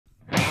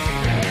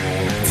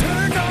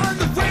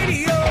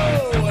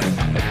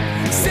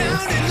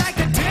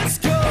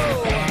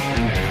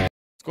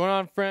going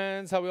on,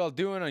 friends? How we all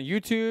doing on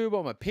YouTube?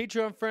 All my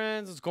Patreon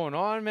friends, what's going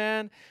on,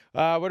 man?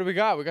 What do we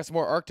got? We got some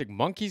more Arctic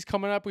Monkeys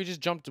coming up. We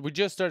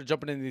just started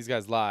jumping into these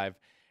guys live,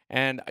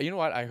 and you know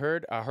what? I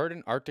heard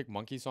an Arctic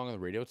Monkey song on the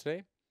radio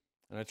today,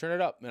 and I turned it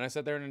up, and I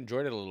sat there and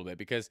enjoyed it a little bit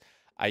because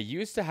I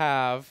used to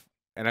have,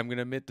 and I'm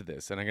gonna admit to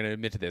this,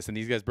 and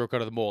these guys broke out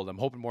of the mold. I'm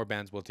hoping more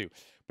bands will too,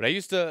 but I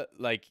used to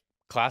like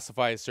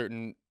classify a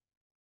certain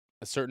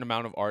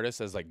amount of artists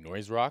as like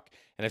noise rock,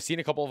 and I've seen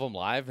a couple of them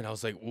live, and I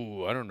was like,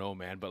 ooh, I don't know,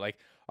 man. But like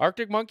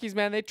Arctic Monkeys,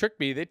 man, they tricked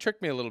me a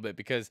little bit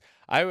because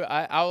I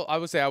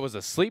would say I was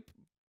asleep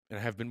and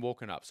I have been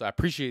woken up. So I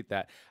appreciate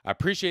that. I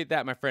appreciate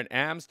that, my friend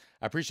Ams.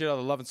 I appreciate all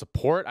the love and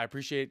support. I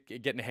appreciate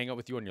getting to hang out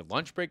with you on your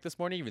lunch break this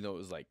morning, even though it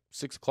was like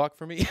 6 o'clock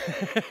for me.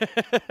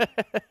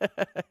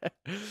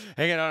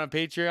 Hanging out on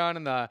Patreon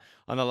and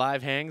on the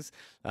live hangs.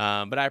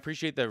 But I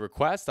appreciate the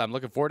request. I'm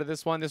looking forward to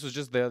this one. This was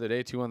just the other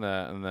day too on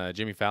the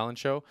Jimmy Fallon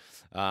show,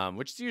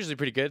 which is usually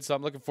pretty good. So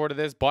I'm looking forward to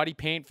this. Body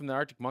Paint from the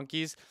Arctic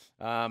Monkeys.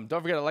 Don't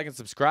forget to like and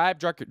subscribe.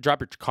 Drop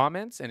your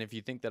comments, and if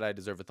you think that I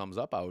deserve a thumbs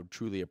up, I would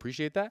truly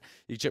appreciate that.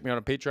 You can check me out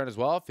on Patreon as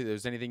well. If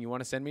there's anything you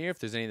want to send me, if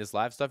there's any of this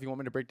live stuff you want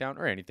me to break down,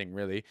 or anything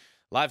really,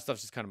 live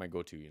stuff's just kind of my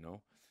go-to. You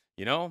know.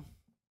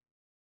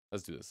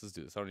 Let's do this.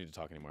 I don't need to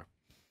talk anymore.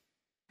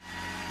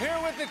 Here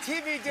with the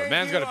TV debut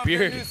man's got a of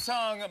beard. their new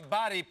song,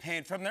 Body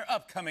Paint, from their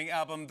upcoming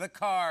album, The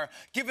Car.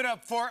 Give it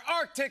up for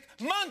Arctic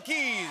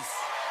Monkeys!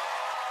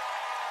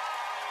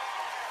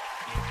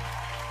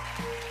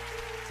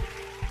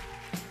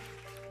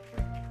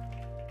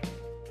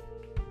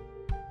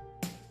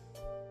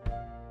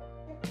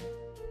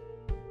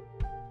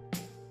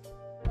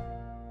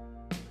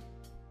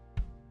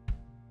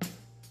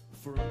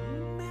 For a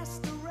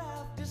master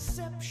of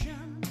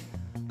deception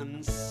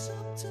and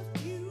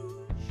subterfuge.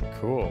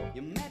 Cool.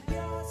 You met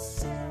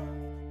yourself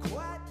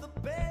quite the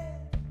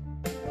bed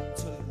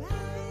to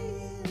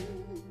lie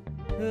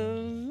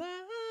in.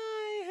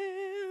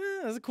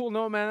 That's a cool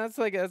note, man.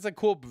 That's a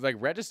cool like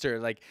register.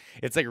 Like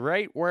it's like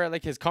right where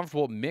like his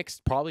comfortable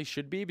mixed probably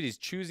should be, but he's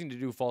choosing to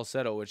do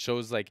falsetto, which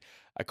shows like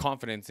a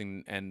confidence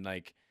and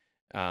like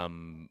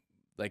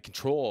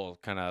control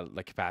kind of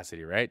like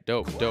capacity, right?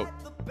 Dope.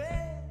 Quite the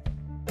bed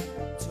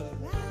to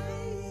lie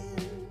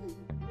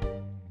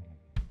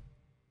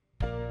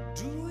in.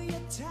 Do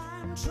your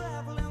time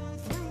traveling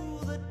through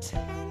the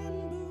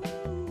tan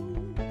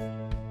blue,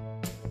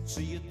 so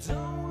you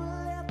don't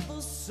let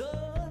the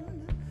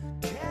sun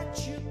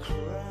catch you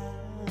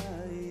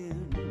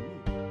crying.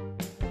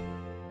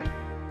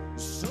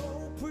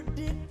 So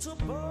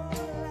predictable,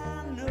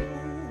 I know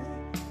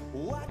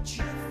what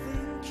you're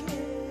thinking.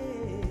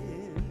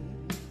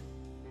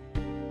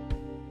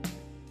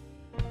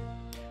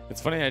 It's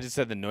funny I just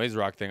said the noise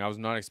rock thing. I was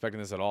not expecting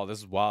this at all. This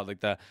is wild.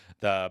 Like the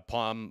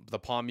palm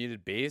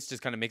muted bass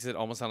just kind of makes it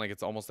almost sound like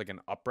it's almost like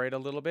an upright a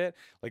little bit.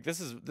 Like this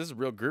is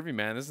real groovy,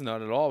 man. This is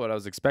not at all what I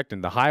was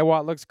expecting. The high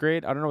watt looks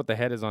great. I don't know what the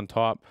head is on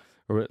top,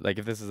 or like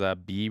if this is a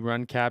B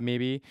run cab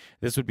maybe.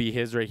 This would be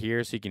his right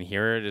here, so you can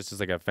hear it. It's just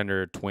like a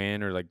Fender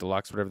Twin or like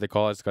Deluxe, whatever they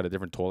call it. It's got a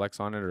different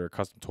Tolex on it or a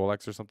custom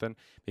Tolex or something.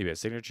 Maybe a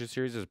signature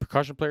series. There's a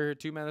percussion player here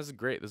too, man. This is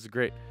great.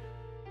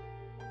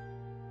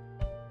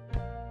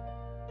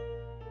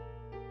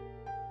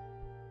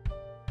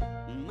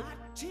 My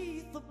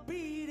teeth are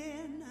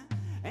beating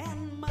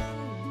and my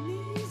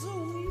knees are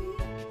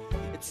weak.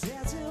 It's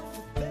as if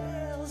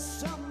there's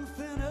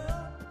something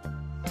up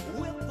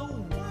with the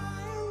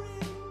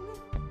wiring.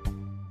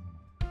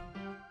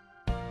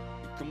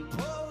 You can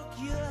poke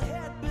your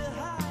head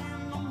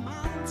behind the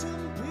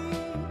mountain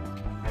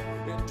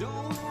peak. It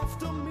don't have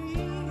to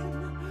mean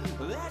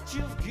that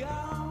you've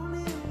gone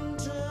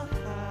into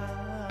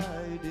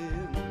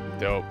hiding.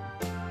 Dope.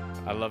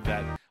 I love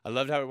that. I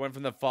loved how it went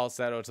from the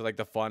falsetto to like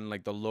the fun,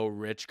 like the low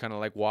rich kind of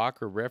like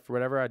walk or riff or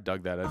whatever. I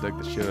dug that. I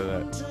dug the shit out of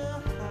that.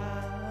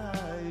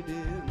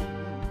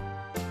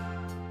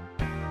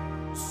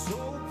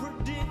 So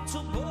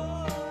predictable,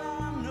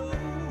 I know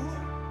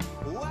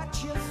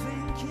what you're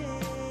thinking.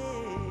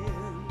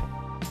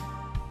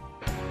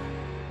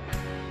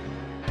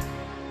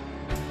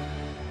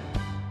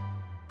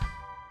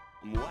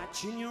 I'm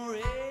watching your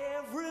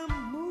every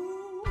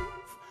move.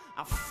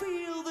 I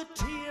feel the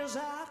tears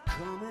are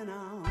coming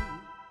on.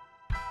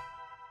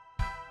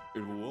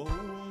 It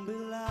won't be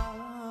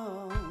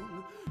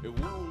long. It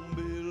won't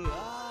be long.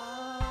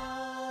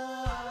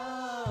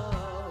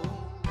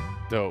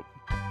 Dope.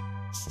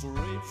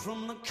 Straight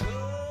from the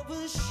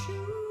cover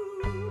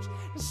shoot,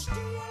 and still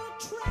a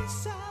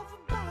trace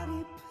of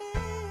body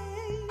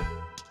paint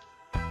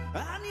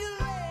on your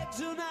legs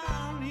and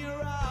on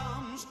your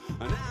arms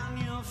and on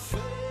your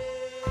face.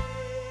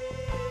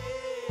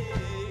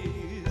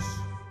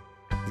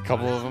 A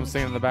couple of them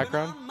singing in the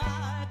background.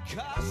 My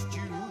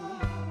costume,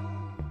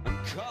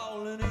 I'm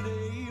calling it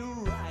a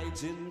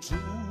writing tool.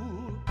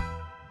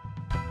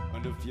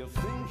 And if you're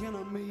thinking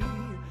of me,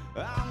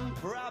 I'm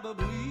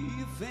probably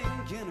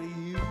thinking of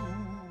you.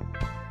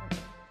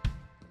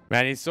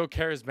 Man, he's so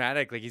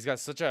charismatic. Like he's got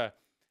such a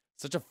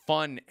such a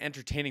fun,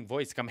 entertaining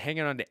voice. Like I'm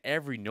hanging on to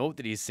every note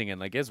that he's singing.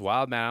 Like it's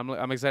wild, man.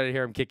 I'm excited to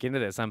hear him kick into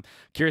this. I'm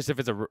curious if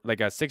it's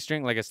like a 6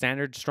 string, like a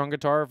standard strung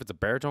guitar, if it's a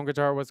baritone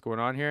guitar, what's going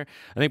on here.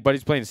 I think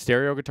Buddy's playing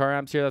stereo guitar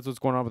amps here. That's what's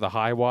going on with a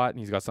high watt, and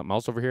he's got something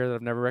else over here that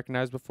I've never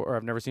recognized before, or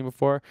I've never seen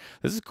before.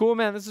 This is cool,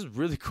 man. This is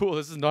really cool.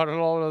 This is not at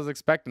all what I was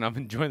expecting. I'm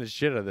enjoying the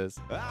shit out of this.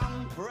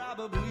 I'm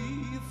probably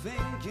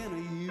thinking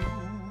of you.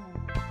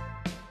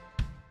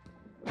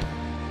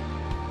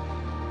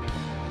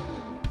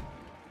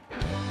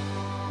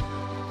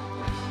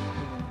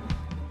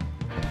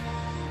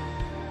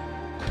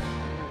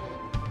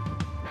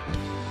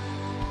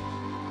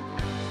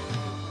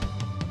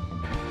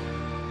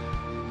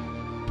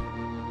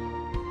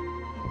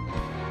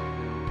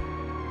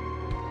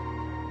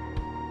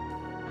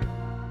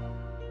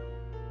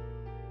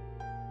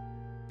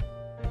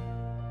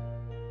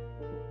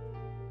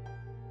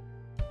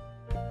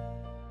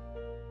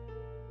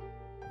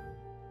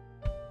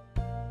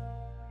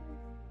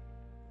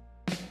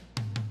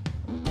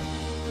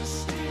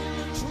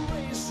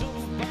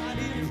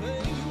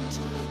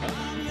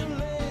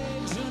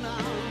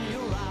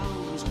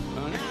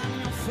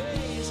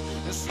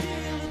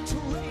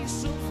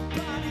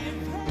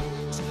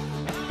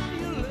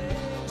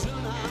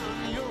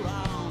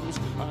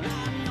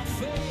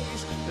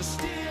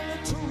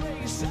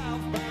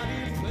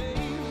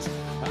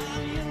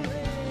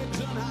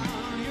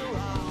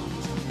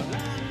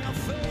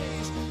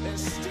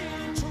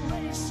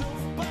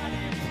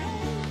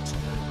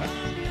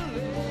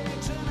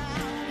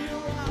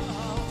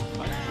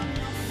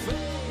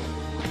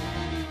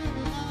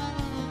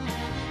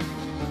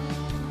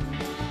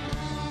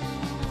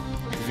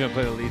 He's gonna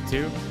play the lead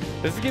too.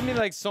 This is giving me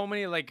like so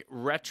many like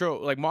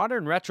retro, like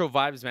modern retro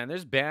vibes, man.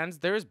 There's bands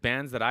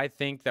that I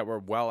think that were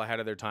well ahead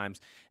of their times.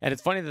 And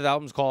it's funny that the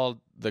album's called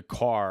The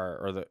Car,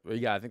 or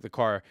I think The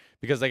Car,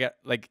 because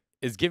like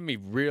it's giving me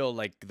real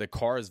like the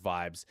Cars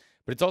vibes.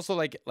 But it's also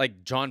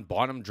like John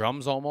Bonham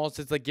drums almost.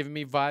 It's like giving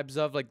me vibes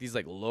of like these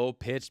like low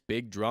pitched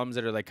big drums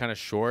that are like kind of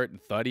short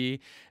and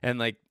thuddy. And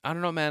like I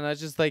don't know, man. I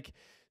just like,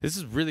 this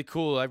is really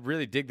cool. I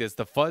really dig this.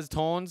 The fuzz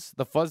tones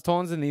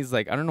in these,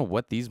 like, I don't know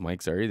what these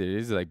mics are either.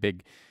 These are like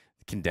big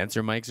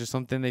condenser mics or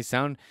something.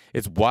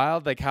 It's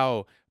wild like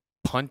how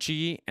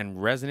punchy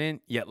and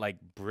resonant yet like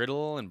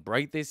brittle and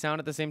bright they sound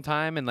at the same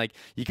time. And like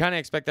you kind of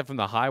expect that from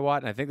the high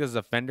watt. And I think this is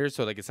a Fender,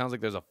 so like it sounds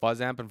like there's a fuzz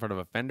amp in front of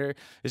a Fender.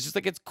 It's just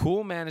like, it's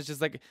cool, man. It's just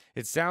like,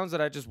 it sounds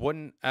that I just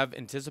wouldn't have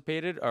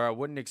anticipated, or I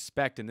wouldn't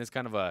expect in this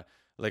kind of a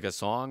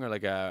song, or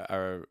like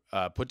a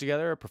put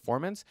together a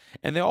performance,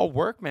 and they all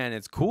work, man.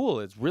 It's cool.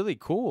 It's really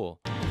cool.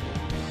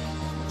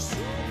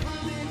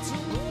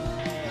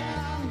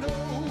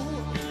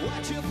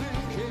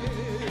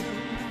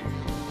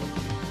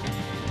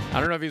 I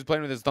don't know if he was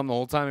playing with his thumb the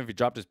whole time, if he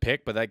dropped his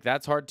pick, but like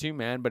that's hard too,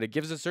 man. But it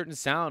gives a certain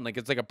sound. Like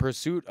it's like a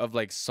pursuit of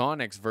like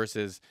sonics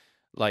versus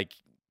like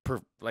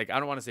I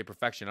don't want to say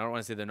perfection. I don't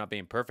want to say they're not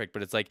being perfect,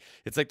 but it's like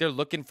they're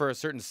looking for a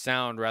certain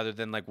sound rather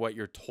than like what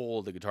you're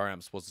told the guitar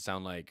amp's supposed to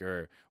sound like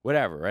or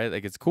whatever, right?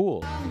 Like it's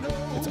cool.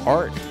 It's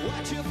art.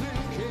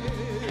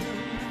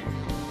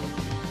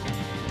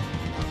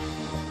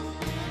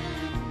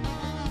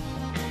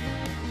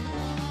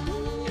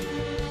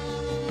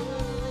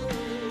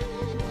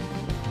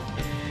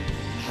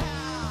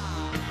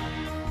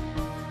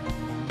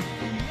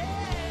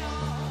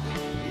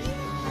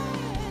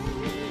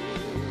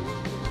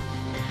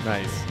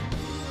 Nice.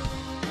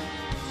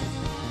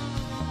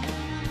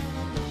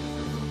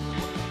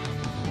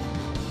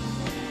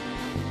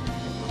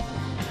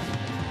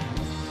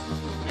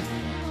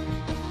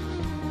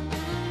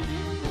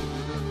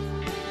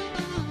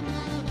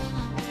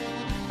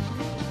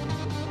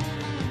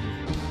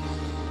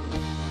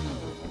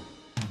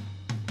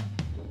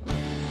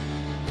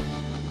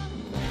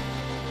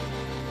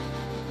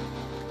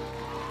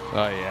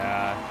 Oh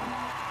yeah.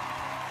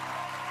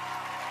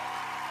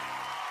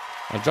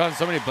 I'm drawing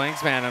so many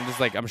blanks, man. I'm just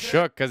like, I'm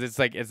shook because it's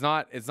like it's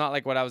not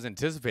like what I was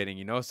anticipating,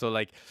 you know? So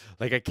like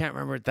I can't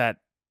remember that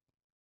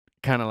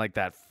kind of like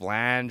that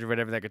flange or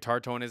whatever that guitar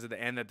tone is at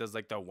the end that does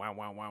like the wow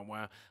wow wow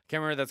wow.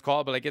 Can't remember what that's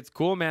called, but like it's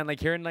cool, man. Like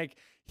hearing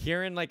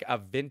like a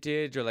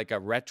vintage or like a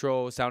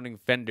retro sounding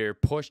Fender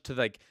pushed to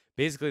like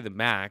basically the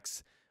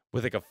max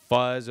with like a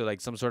fuzz or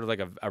like some sort of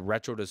like a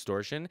retro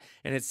distortion,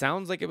 and it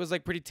sounds like it was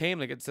like pretty tame.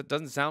 Like it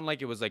doesn't sound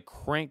like it was like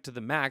cranked to the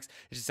max.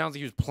 It just sounds like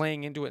he was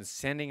playing into it and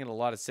sending in a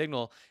lot of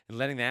signal and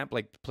letting the amp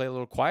like play a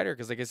little quieter,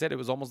 because like I said, it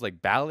was almost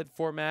like ballad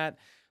format.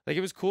 Like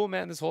it was cool,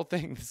 man. This whole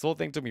thing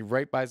took me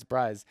right by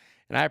surprise,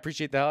 and I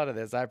appreciate the hell out of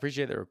this. I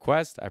appreciate the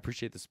request. I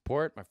appreciate the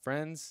support, my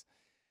friends.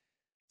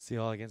 See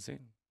you all again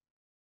soon.